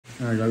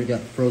All right, y'all, we got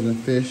frozen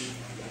fish.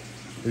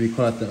 We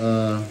call it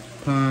the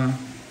pond.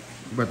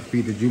 We're about to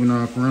feed the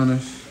juvenile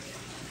piranhas.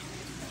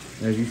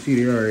 As you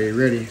see, they're already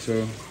ready, so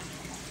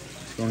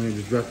let's go ahead and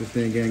just drop this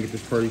thing again and get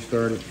this party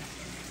started. You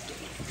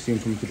can see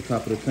them coming to the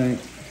top of the tank.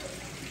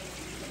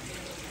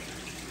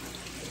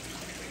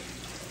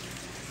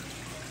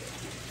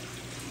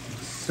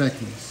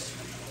 Seconds.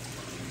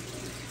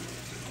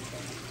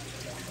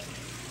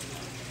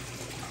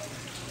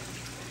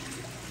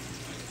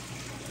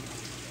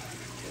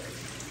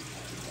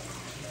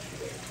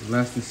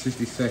 Less than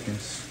 60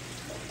 seconds.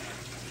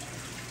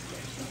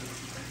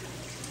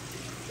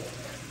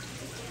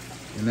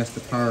 And that's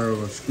the power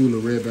of a school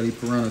of red belly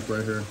piranhas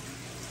right here.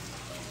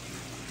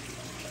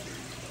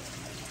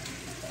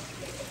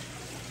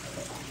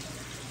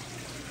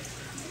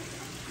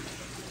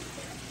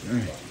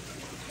 Dang.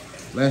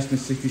 Less than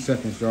 60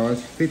 seconds, y'all.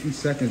 It's 50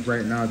 seconds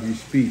right now as you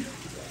speak.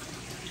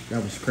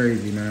 That was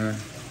crazy, man.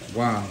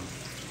 Wow.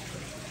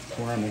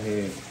 Piranha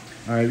head.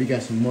 All right, we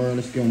got some more.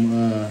 Let's give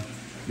them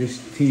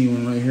this teeny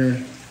one right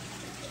here.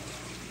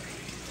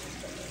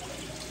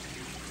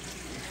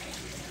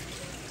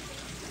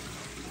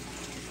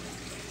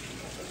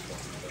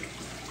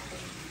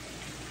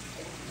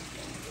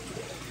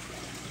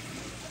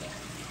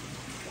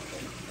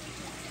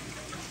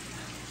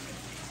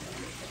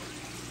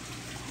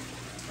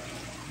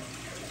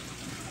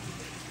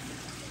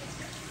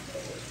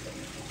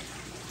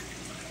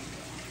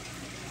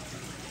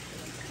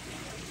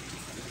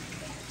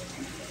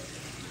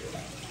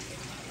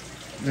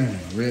 Man,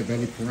 red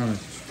belly piranhas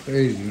is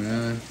crazy,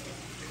 man.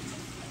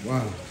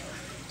 Wow.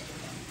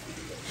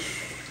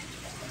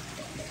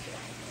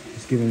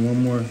 Let's give him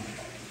one more.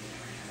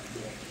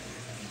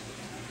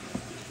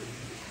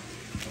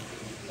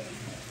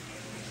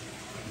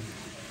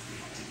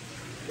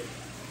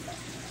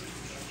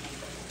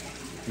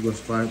 We're gonna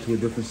slide it to a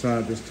different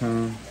side this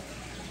time.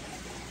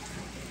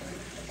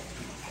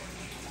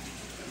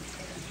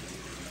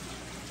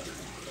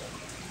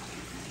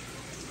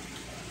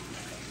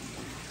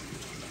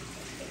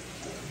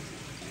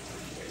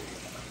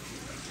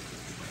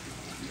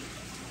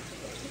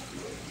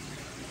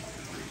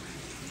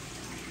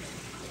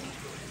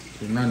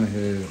 Banana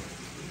head.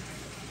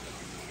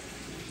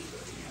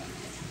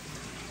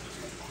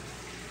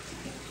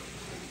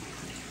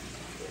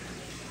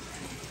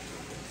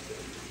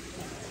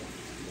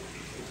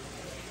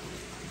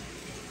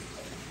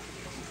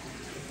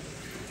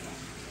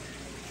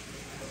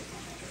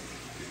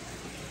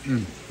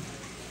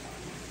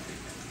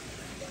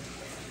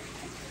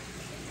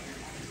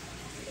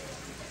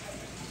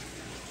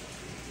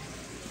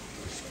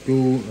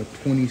 School of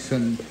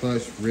 20-something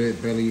plus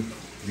red belly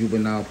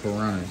juvenile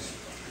piranhas.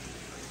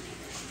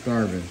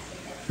 Starving.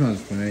 No,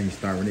 it's funny, they ain't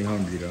starving, they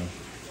hungry though.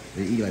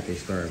 They eat like they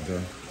starved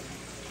though.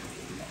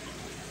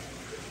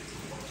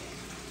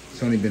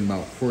 It's only been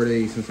about 4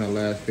 days since I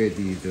last fed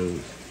these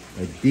dudes.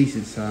 A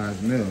decent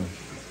sized meal.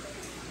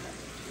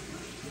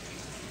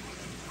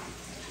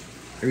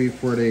 Every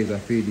 4 days I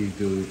feed these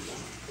dudes.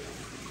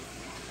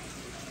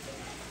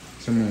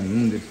 Some of them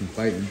wounded from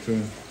fighting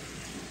too.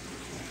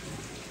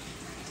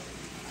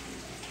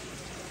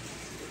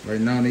 Right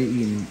now they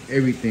eating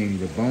everything,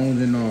 the bones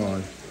and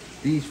all.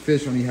 These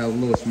fish only have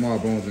little small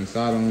bones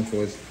inside of them,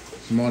 so it's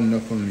small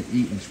enough for them to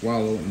eat and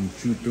swallow and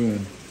chew through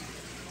them.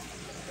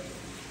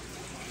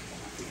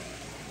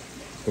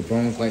 For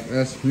bones like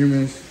us,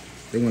 humans,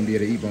 they wouldn't be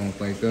able to eat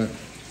bones like that.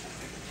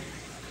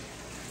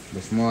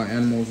 But small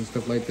animals and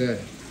stuff like that,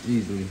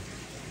 easily.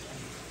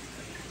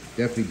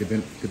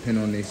 Definitely depend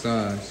on their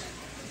size.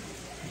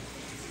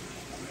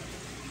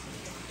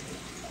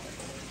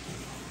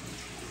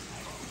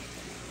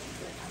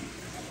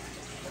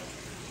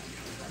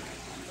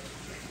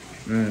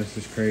 Man, this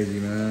is crazy,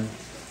 man.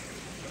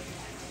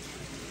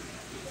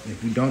 If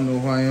you don't know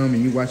who I am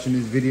and you're watching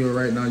this video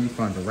right now, you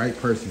found the right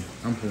person.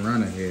 I'm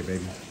Piranha Head,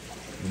 baby.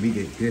 And we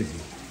get busy.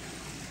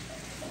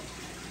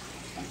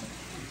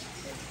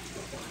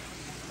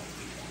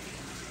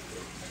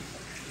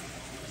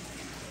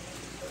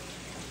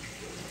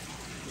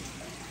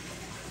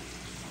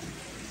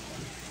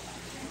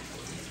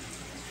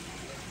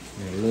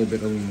 Yeah, a little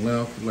bit of them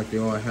left. Like they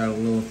all had a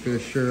little fair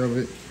share of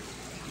it.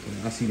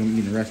 And I see them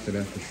eating the rest of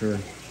that for sure.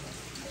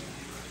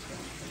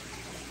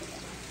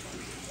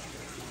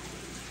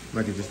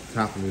 Like it's just the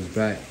top of his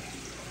back.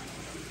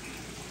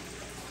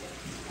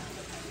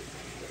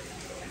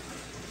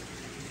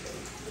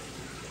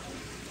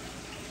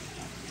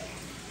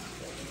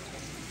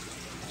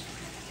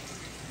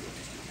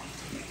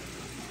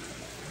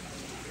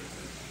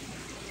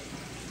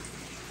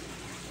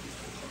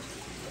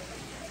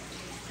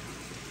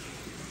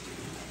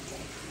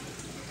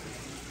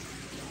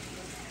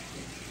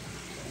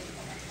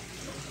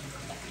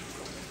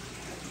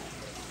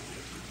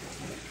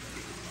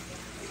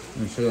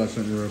 Let me show y'all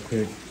something real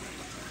quick.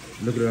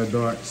 Look at our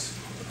darts.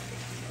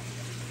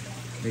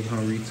 They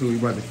hungry too. We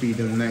about to feed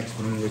them next,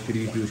 but I'm gonna wait till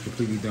these dudes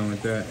completely done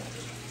with that.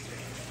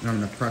 I'm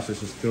in the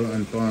process of still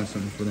unthawing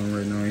something for them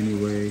right now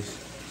anyways.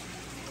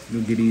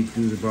 We'll get these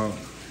dudes about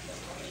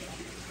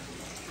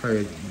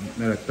probably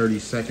another 30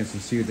 seconds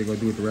and see what they're gonna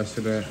do with the rest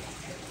of that.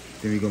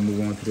 Then we gonna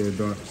move on to the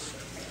adults.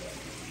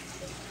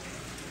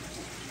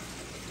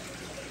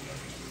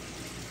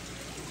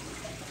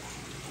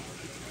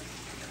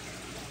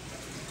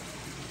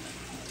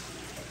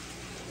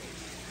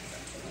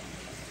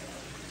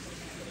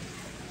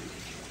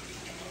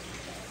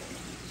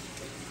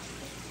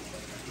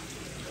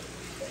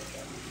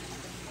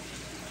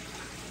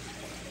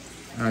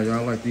 Alright,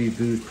 y'all, like these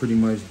dudes pretty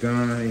much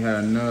done. They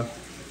had enough.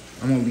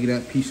 I'm gonna leave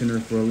that piece in there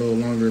for a little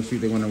longer, see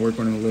if they want to work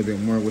on it a little bit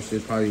more, which they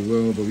probably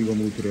will, but we gonna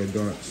move to the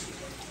adults.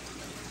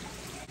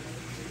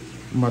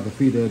 I'm about to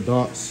feed the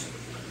adults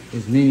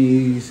as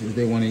many as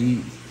they want to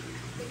eat.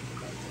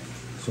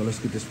 So let's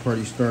get this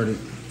party started.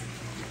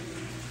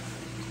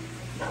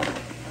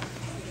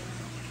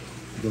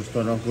 We'll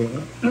start off with,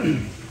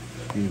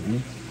 excuse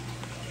me,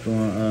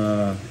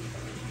 yeah,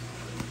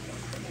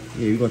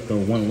 we gonna throw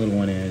one little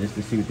one in just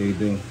to see what they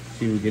do.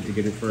 See who we get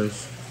it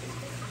first.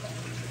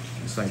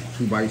 It's like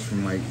 2 bites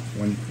from like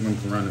one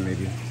Piranha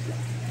maybe.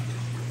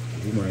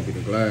 We might get a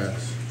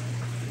glass.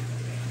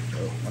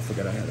 Oh, I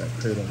forgot I had that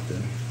crate up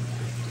there.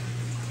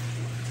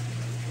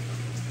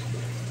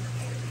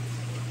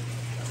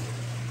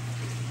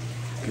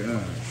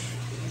 Gosh.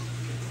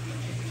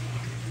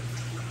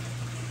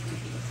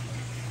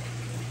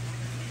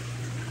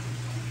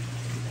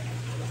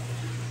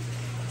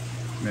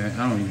 Man,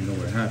 I don't even know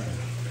what happened.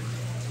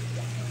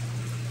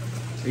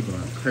 They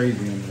going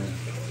crazy in there.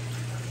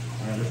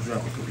 Alright, let's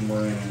drop a couple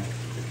more in.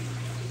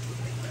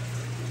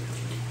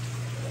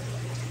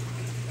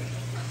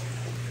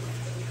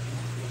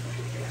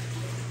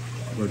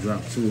 We'll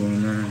drop 2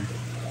 on there.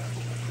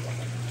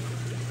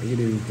 Look at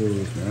these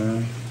fools,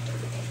 man.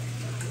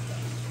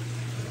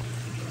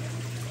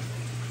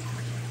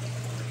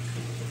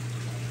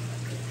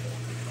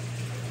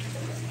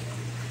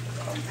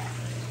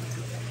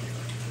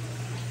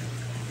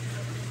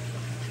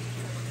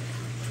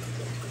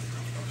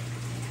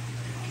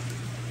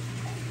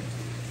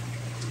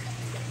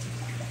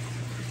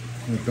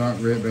 The dark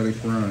red belly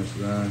piranhas,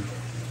 man.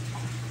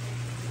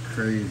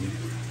 Crazy.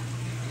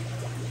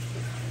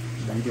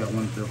 Yeah, you got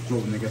one there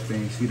floating. I guess they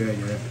ain't see that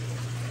yet.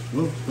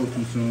 Whoop, still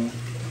too soon.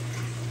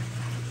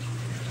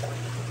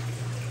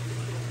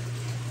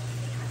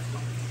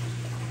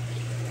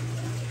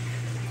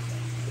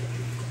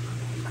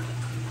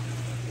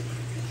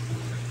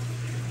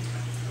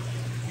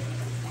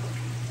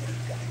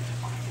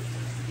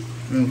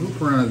 Man, who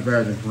piranha is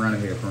better than piranha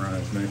head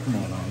piranhas, man? Come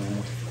on now,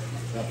 man.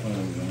 Stop playing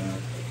with me, man.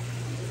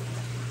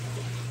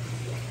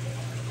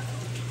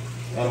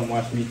 Y'all don't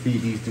watch me feed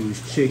these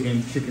dudes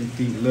chicken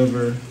feet,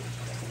 liver,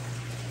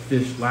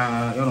 fish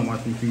live. Y'all don't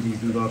watch me feed these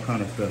dudes all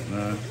kind of stuff,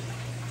 man.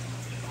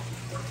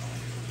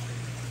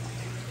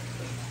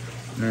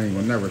 That ain't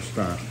gonna never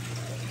stop.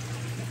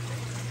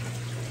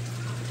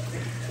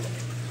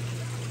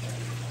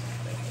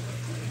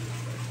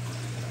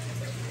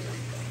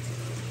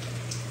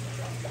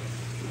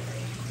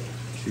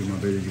 See what my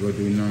baby go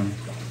do now.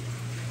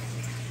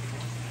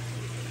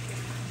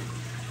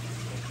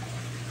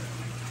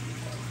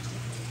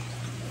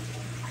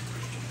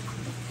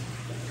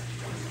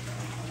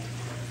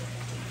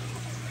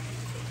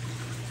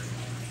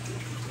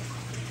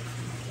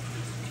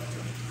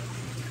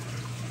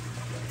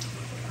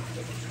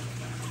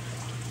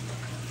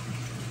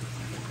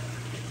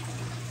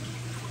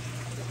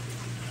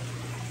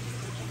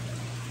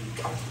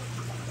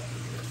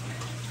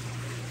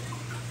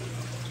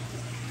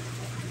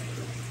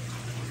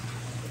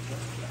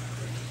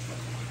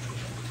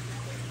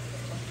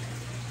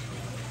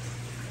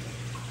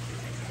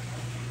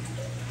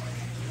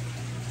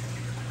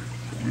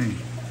 Dang.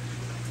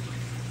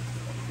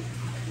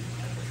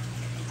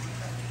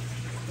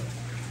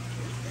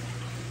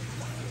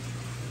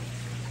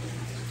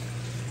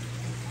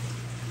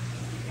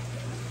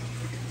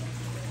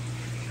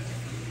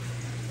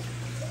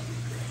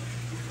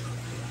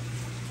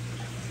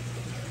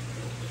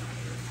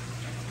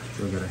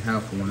 Still got a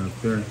half one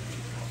up there.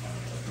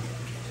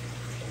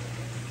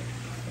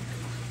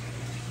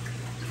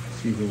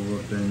 See who will go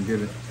up there and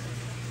get it.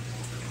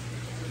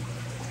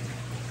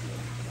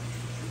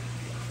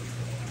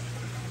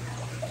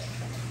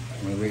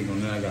 I'm waiting on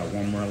that. I got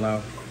one more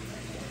left.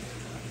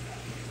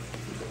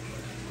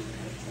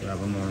 Grab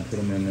them more and put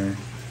them in there.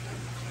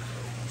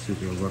 See if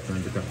they'll go up there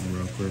and get that one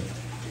real quick.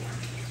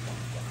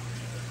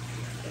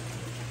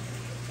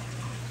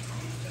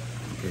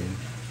 Okay.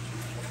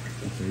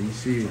 So you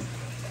see it.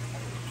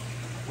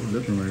 We're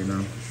looking right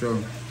now, for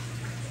sure.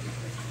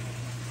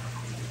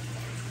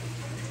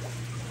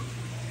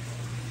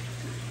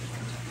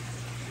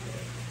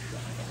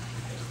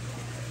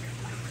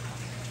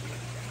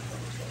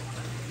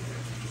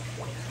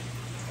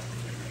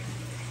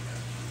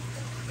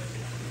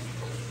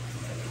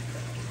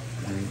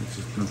 Let's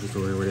just put this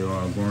away where they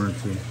all going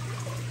to.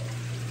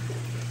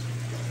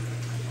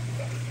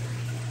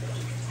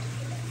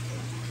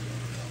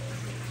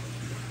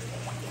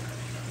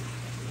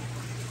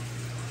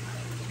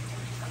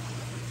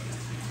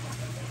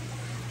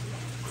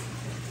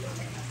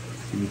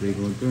 See what they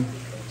going to do.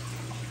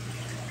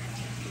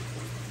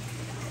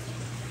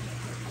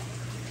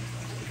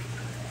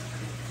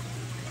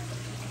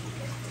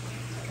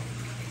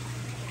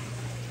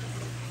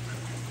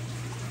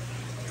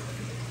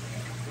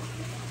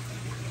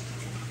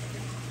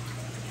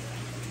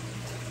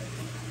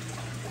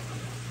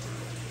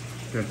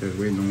 Got this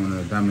waiting on one of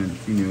the dominant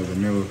females or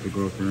males to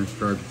go through and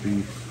start the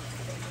piece.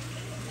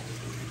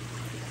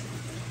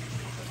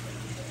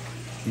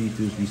 These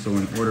dudes be so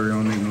in order, they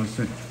don't make no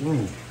sense.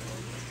 Whoa.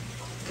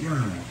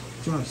 God,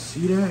 did y'all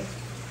see that?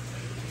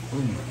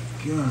 Oh my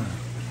God.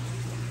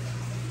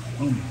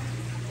 Oh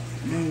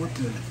my, man, what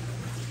the?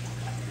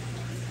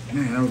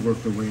 Man, that was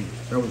worth the wait.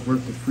 That was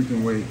worth the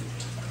freaking wait.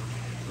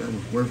 That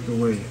was worth the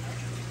wait.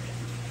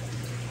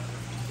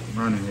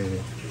 Run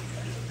ahead.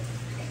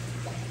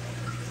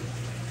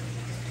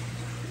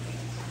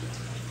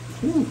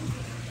 Whew.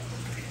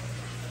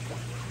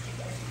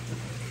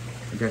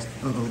 I guess,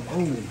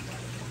 oh.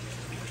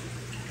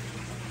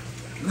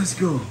 Let's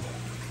go.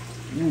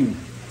 Ooh.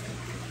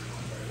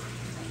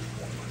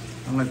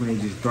 I like when they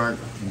just dart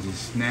and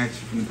just snatch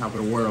from the top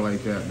of the water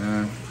like that,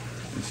 man.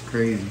 It's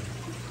crazy.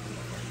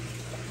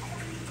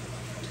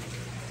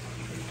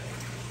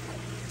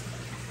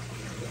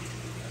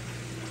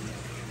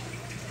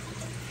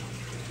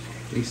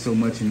 They so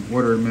much in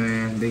order,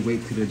 man. They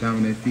wait till the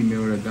dominant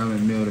female or the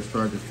dominant male to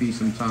start to feed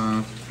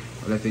sometimes.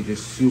 Unless they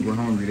just super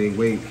hungry, they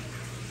wait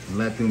and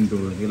let them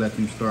do it. They let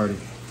them start it.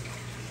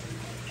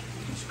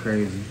 It's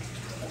crazy.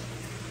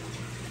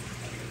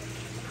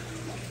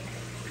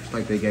 It's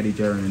like they got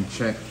each other in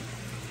check.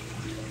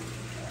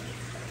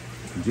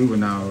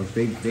 Juveniles,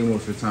 they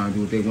most of the time do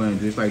what they want to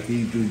do. It's like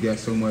these dudes got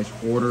so much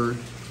order.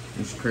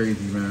 It's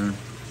crazy, man.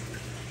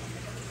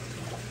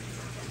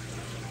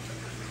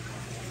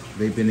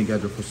 They've been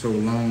together for so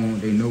long.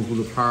 They know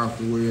who the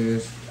powerful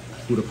is,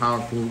 who the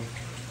powerful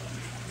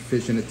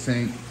fish in the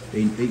tank.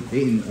 They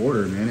in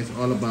order, man. It's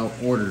all about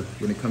order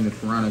when it comes to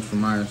piranhas,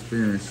 from my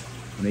experience.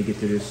 When they get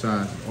to this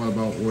size, it's all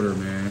about order,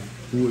 man.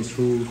 Who is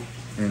who,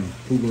 and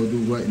who gonna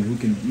do what, and who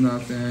can, you know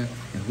what I'm saying?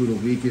 And who the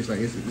weakest. Like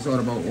it's all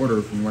about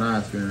order from what I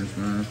experienced,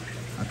 man.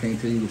 I can't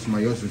tell you what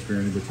somebody else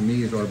experienced, but to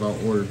me, it's all about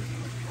order.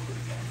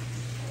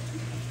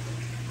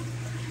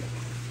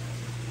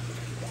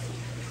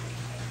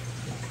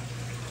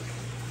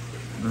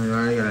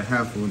 I got a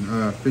half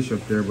of fish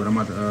up there, but I'm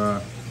about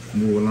to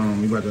move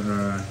along. We about to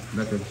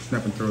let the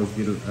snapping turtles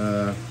get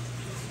a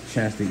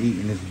chance to eat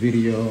in this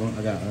video.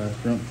 I got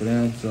shrimp for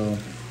them, so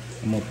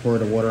I'm gonna pour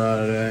the water out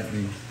of that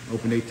and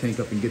open their tank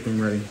up and get them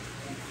ready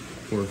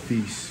for a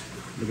feast.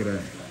 Look at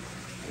that,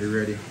 they're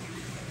ready.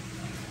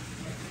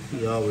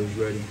 He always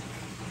ready.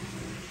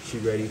 She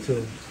ready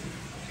too.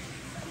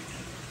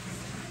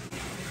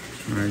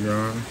 All right,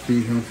 y'all,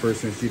 feed him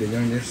first since he's the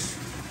youngest.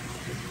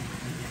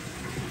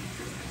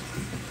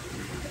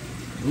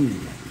 Ooh,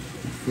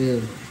 feel.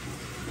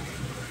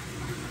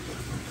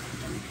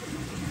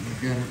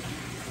 Look at it.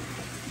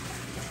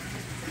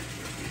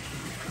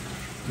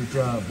 Good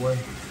job, boy.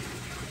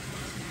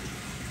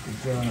 Good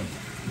job.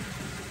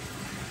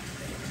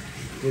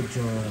 Good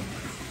job.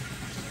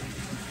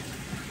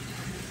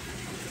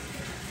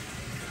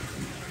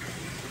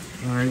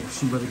 All right,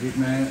 she about to get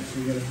mad, so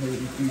we gotta hurry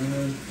and feed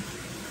her.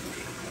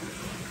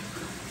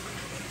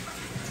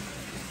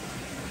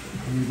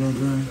 Here you go,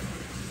 girl.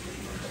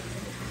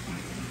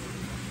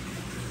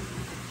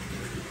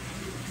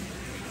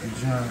 Good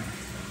job.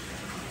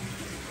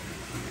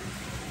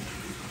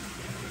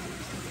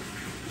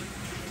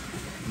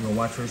 I'm gonna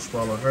watch her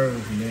swallow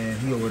hers, and then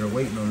he over there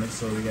waiting on it,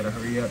 so we gotta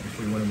hurry up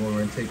before we wanna go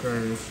over and take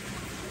hers.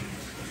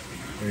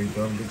 There you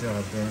go, good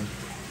job, man.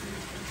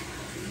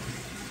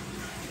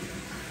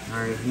 All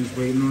right, he's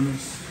waiting on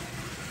us.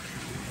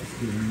 Let's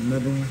give him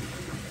another one.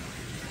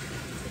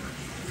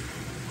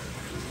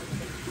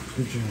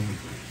 Good job.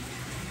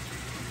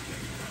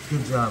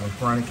 Good job, I'm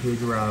trying to kill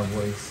your out,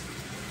 boys.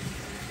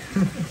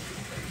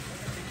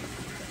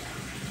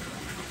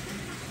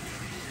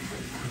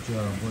 Good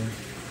job, boy.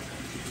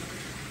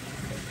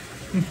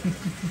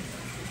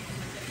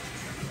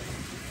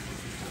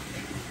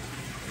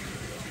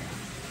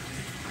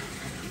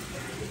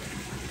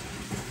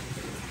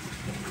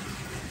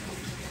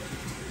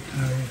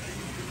 Alright.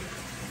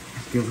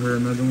 Let's give her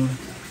another one.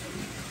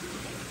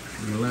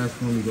 And the last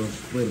one we're gonna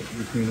split it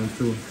between them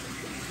two.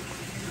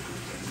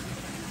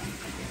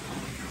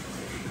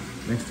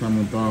 Next time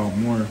we'll thaw out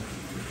more.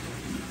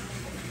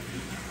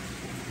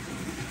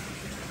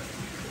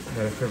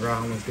 Gotta figure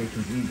out how much they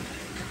can eat.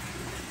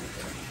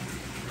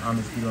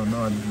 Honestly, don't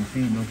know. I just been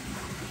feeding them.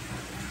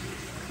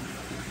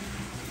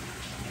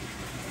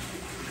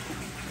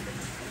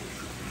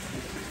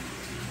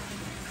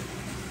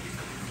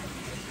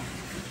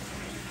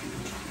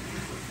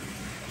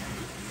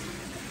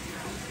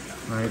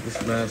 All right, this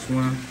is the last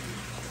one.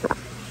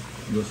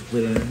 We'll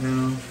split it in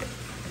half.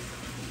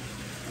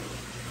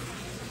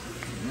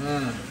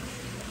 Ah.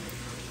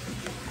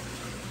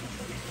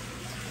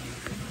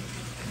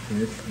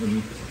 Okay, it's gonna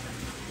be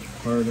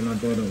harder than I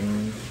thought it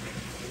was.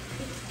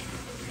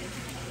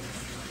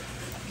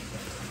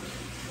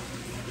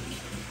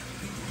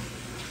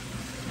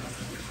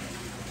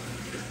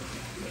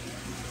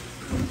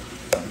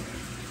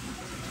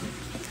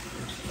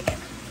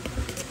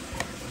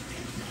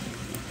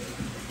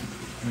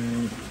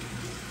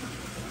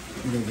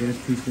 We're gonna get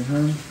this piece to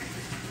her.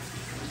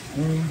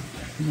 Oh,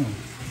 come on.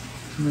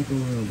 Come back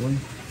over here, boy.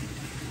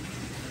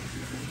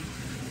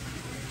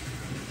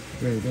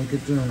 Great, don't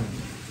get done.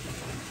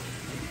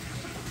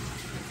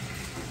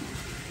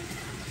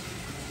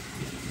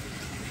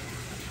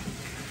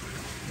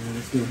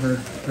 Let's do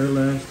her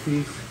last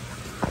piece.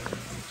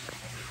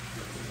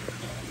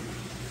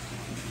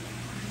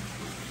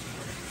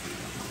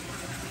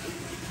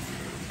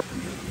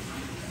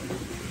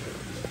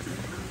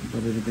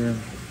 Put it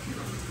again.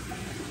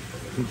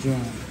 Good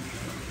job.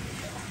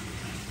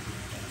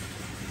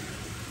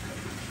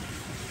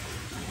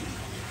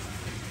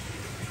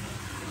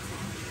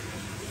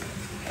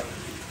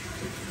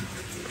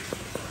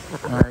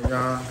 Alright,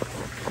 y'all.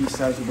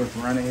 Peace out. Your boy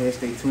Piranha here.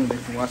 Stay tuned.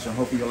 Thanks for watching.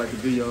 Hopefully y'all like the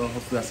video.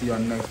 Hopefully I'll see y'all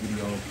in the next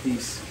video.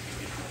 Peace.